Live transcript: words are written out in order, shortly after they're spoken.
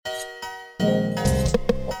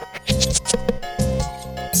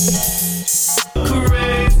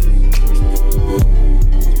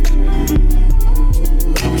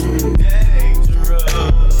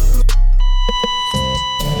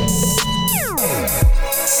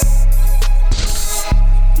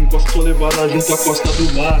Sou levada junto à costa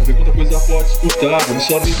do mar, vê quanta coisa pode escutar,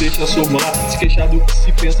 absorve e deixa somar. Se queixar do que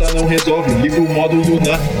se pensa não resolve, liga o modo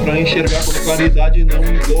lunar pra enxergar quando a claridade não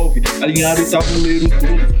envolve. Alinhar o tabuleiro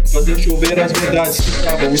todo, fazer chover as verdades que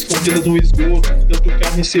estavam escondidas no esgoto. Tanto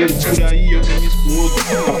carniceiro por aí eu nem explodo.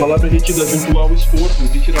 A palavra é retida junto ao esforço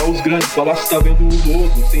de tirar os grandes palácios, tá vendo o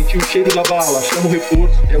lodo. Senti o cheiro da bala, chama o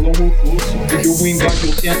reforço, é longo o curso. O jogo invade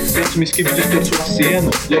o centro, penso, me esquive, distorço a cena.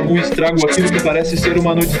 Logo estrago aquilo que parece ser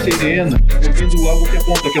uma noite serena, ouvindo algo que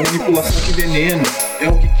aponta que a manipulação te envenena. É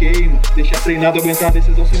o que queima, deixa treinado aguentar a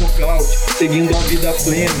decisão sem nocaute, seguindo a vida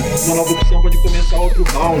plena. Uma nova opção pode começar outro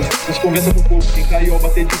round. Nos convença com pouco, quem caiu ao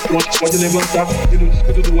bater de fronte pode levantar, e no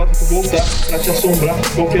descuido do árbitro voltar pra te assombrar.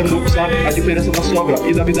 Qualquer louco sabe a diferença da sobra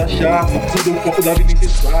e da vida chata. Muda o foco da vida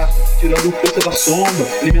incessar, tirando força da sombra,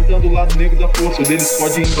 alimentando o lado negro da força, o deles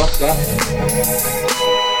pode embaçar.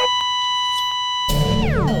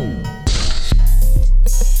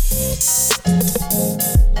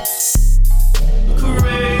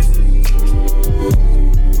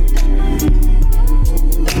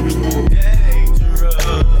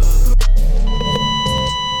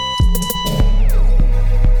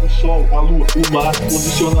 A lua, o mar,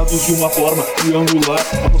 posicionados de uma forma triangular,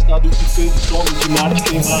 apostado que fez os solos de Marte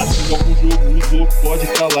queimar. Em algum jogo o Loko pode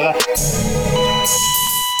calar.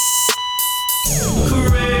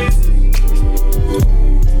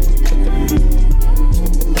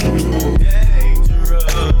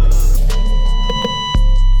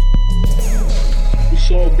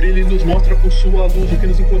 O brilha e nos mostra com sua luz o que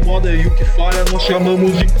nos incomoda e o que falha nós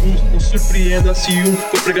chamamos de cruz. Não surpreenda se um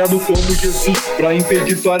foi pregado como Jesus. Pra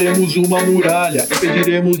impedir faremos uma muralha,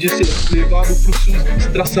 impediremos de ser levado pro SUS,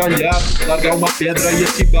 estraçalhado, largar uma pedra e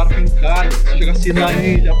esse barco encalha. Se chegasse na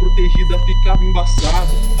ilha protegida ficava embaçado.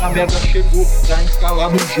 A merda chegou, tá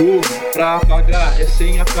instalado o jogo, pra apagar é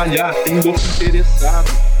sem acalhar. Tem louco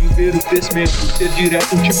interessado em ver o crescimento, ser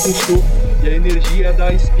direto tipo um soco. E a energia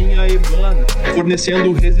da espinha emana,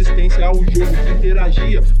 fornecendo resistência ao jogo que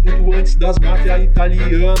interagia muito antes das máfias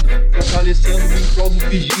italianas, fortalecendo em prol do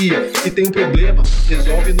vigia. Se tem um problema,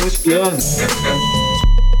 resolve no plano.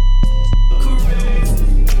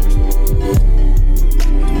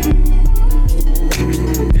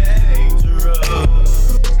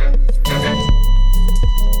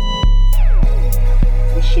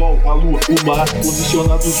 A lua, o mar,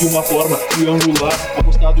 posicionados de uma forma triangular,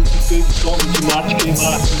 apostado que fez os solos de Marte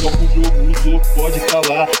queimar. Em algum jogo o Loko pode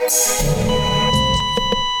calar.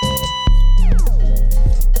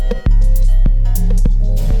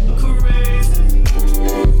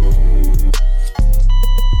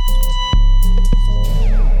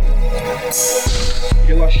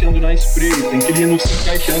 Relaxando na espreita, inquilino se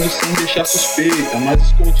encaixando sem deixar suspeita, mas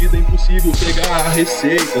escondida é impossível pegar a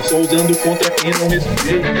receita, só usando contra quem não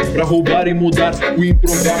respeita, pra roubar e mudar o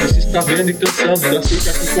improvável. Se está vendo e cansando da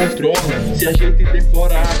seca que controla, se ajeita e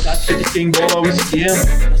decora a tática de quem bola o esquema.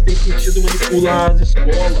 Mas tem sentido manipular as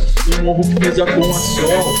escolas, um morro que pesa com a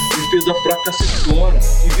sola, defesa fraca se explora,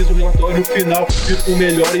 invisa o relatório final, diz o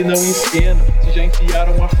melhor e não encena. Se já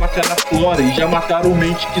enfiaram a faca na flora e já mataram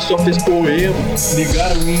mente que só fez poema,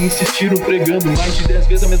 ligaram e insistiram pregando mais de 10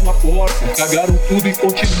 vezes a mesma porta, cagaram tudo e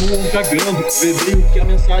continuam cagando. Vê bem o que a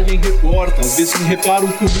mensagem reporta, às vezes me reparam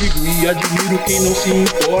comigo e admiro quem não se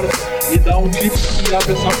importa. Me dá um clipe que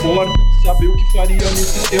abre essa porta, saber o que faria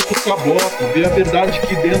nesses tempos cabota, ver a verdade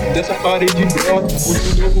que dentro dessa parede brota,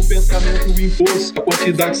 onde o novo pensamento impôs a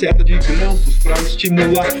quantidade certa de grampos pra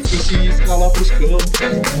estimular quem se escala pros campos.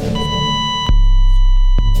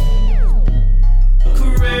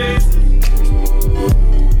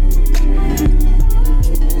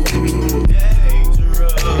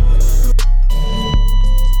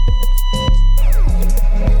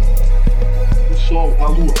 A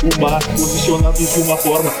lua, o mar, posicionados de uma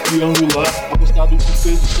forma triangular, apostado que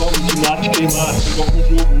fez o solo de Marte queimar. Em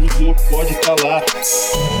algum jogo o Loko pode calar.